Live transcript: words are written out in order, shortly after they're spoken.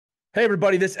Hey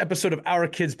everybody, this episode of Our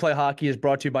Kids Play Hockey is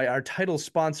brought to you by our title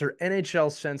sponsor,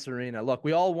 NHL Sense Arena. Look,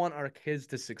 we all want our kids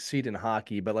to succeed in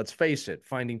hockey, but let's face it,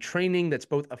 finding training that's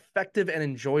both effective and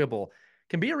enjoyable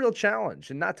can be a real challenge,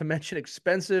 and not to mention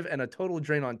expensive and a total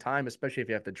drain on time, especially if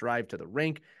you have to drive to the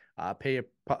rink, pay a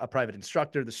private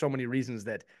instructor. There's so many reasons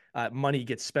that money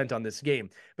gets spent on this game.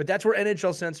 But that's where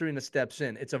NHL Sense Arena steps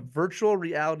in. It's a virtual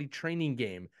reality training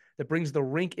game that brings the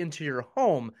rink into your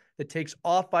home that takes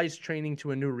off-ice training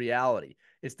to a new reality.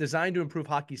 It's designed to improve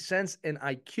hockey sense and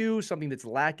IQ, something that's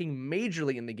lacking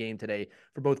majorly in the game today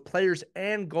for both players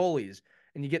and goalies.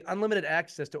 And you get unlimited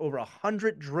access to over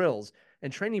 100 drills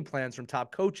and training plans from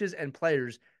top coaches and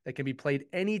players that can be played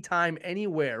anytime,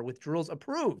 anywhere, with drills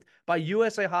approved by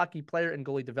USA Hockey player and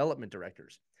goalie development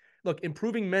directors. Look,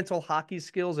 improving mental hockey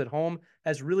skills at home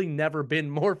has really never been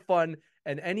more fun,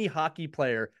 and any hockey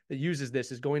player that uses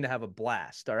this is going to have a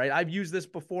blast. All right. I've used this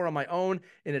before on my own,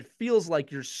 and it feels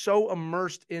like you're so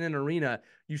immersed in an arena,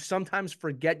 you sometimes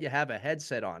forget you have a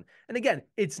headset on. And again,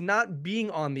 it's not being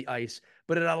on the ice,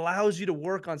 but it allows you to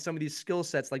work on some of these skill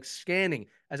sets like scanning,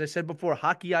 as I said before,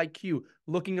 hockey IQ,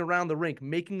 looking around the rink,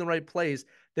 making the right plays,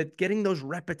 that getting those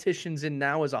repetitions in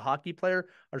now as a hockey player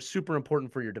are super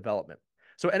important for your development.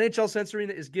 So NHL Sense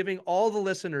Arena is giving all the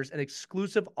listeners an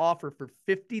exclusive offer for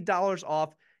 $50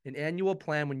 off an annual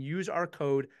plan when you use our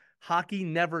code Hockey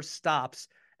Never Stops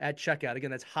at checkout.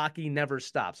 Again, that's Hockey Never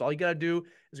Stops. All you got to do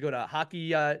is go to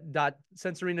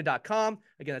hockey.sensearena.com.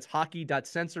 Again, that's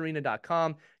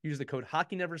hockey.sensearena.com. Use the code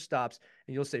Hockey Never Stops,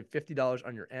 and you'll save $50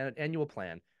 on your annual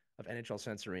plan of NHL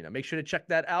Sense Arena. Make sure to check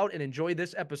that out and enjoy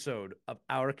this episode of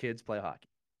Our Kids Play Hockey.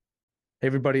 Hey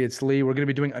everybody, it's Lee. We're going to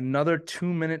be doing another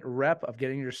 2-minute rep of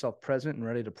getting yourself present and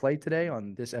ready to play today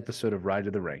on this episode of Ride to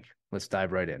the Rink. Let's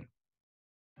dive right in.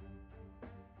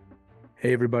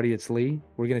 Hey everybody, it's Lee.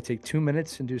 We're going to take 2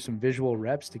 minutes and do some visual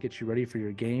reps to get you ready for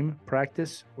your game,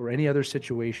 practice, or any other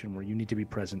situation where you need to be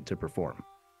present to perform.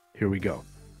 Here we go.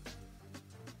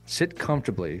 Sit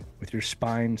comfortably with your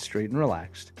spine straight and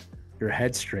relaxed, your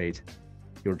head straight,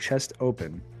 your chest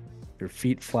open, your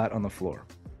feet flat on the floor.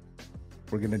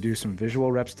 We're going to do some visual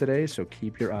reps today, so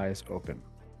keep your eyes open.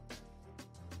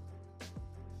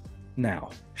 Now,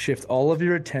 shift all of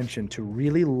your attention to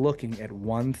really looking at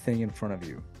one thing in front of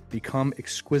you. Become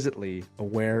exquisitely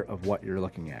aware of what you're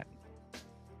looking at.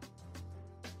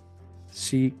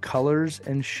 See colors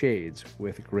and shades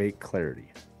with great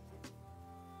clarity.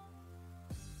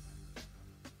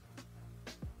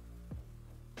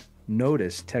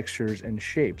 Notice textures and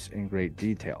shapes in great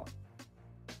detail.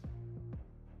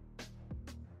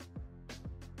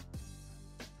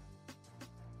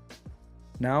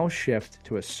 Now shift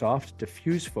to a soft,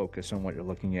 diffuse focus on what you're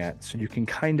looking at so you can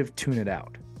kind of tune it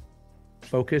out.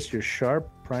 Focus your sharp,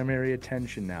 primary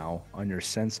attention now on your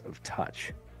sense of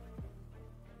touch.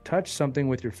 Touch something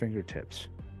with your fingertips.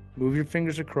 Move your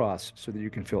fingers across so that you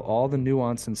can feel all the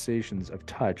nuanced sensations of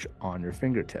touch on your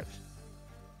fingertips.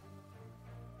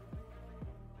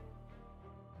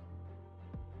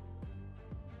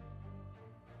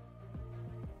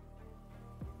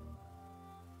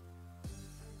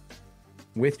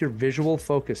 With your visual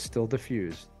focus still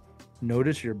diffused,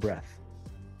 notice your breath.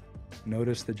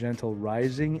 Notice the gentle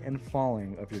rising and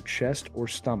falling of your chest or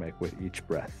stomach with each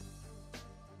breath.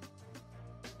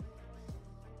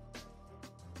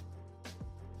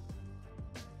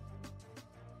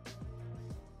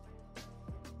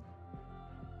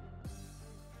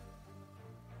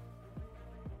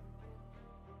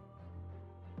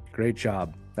 Great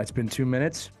job. That's been 2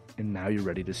 minutes, and now you're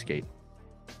ready to skate.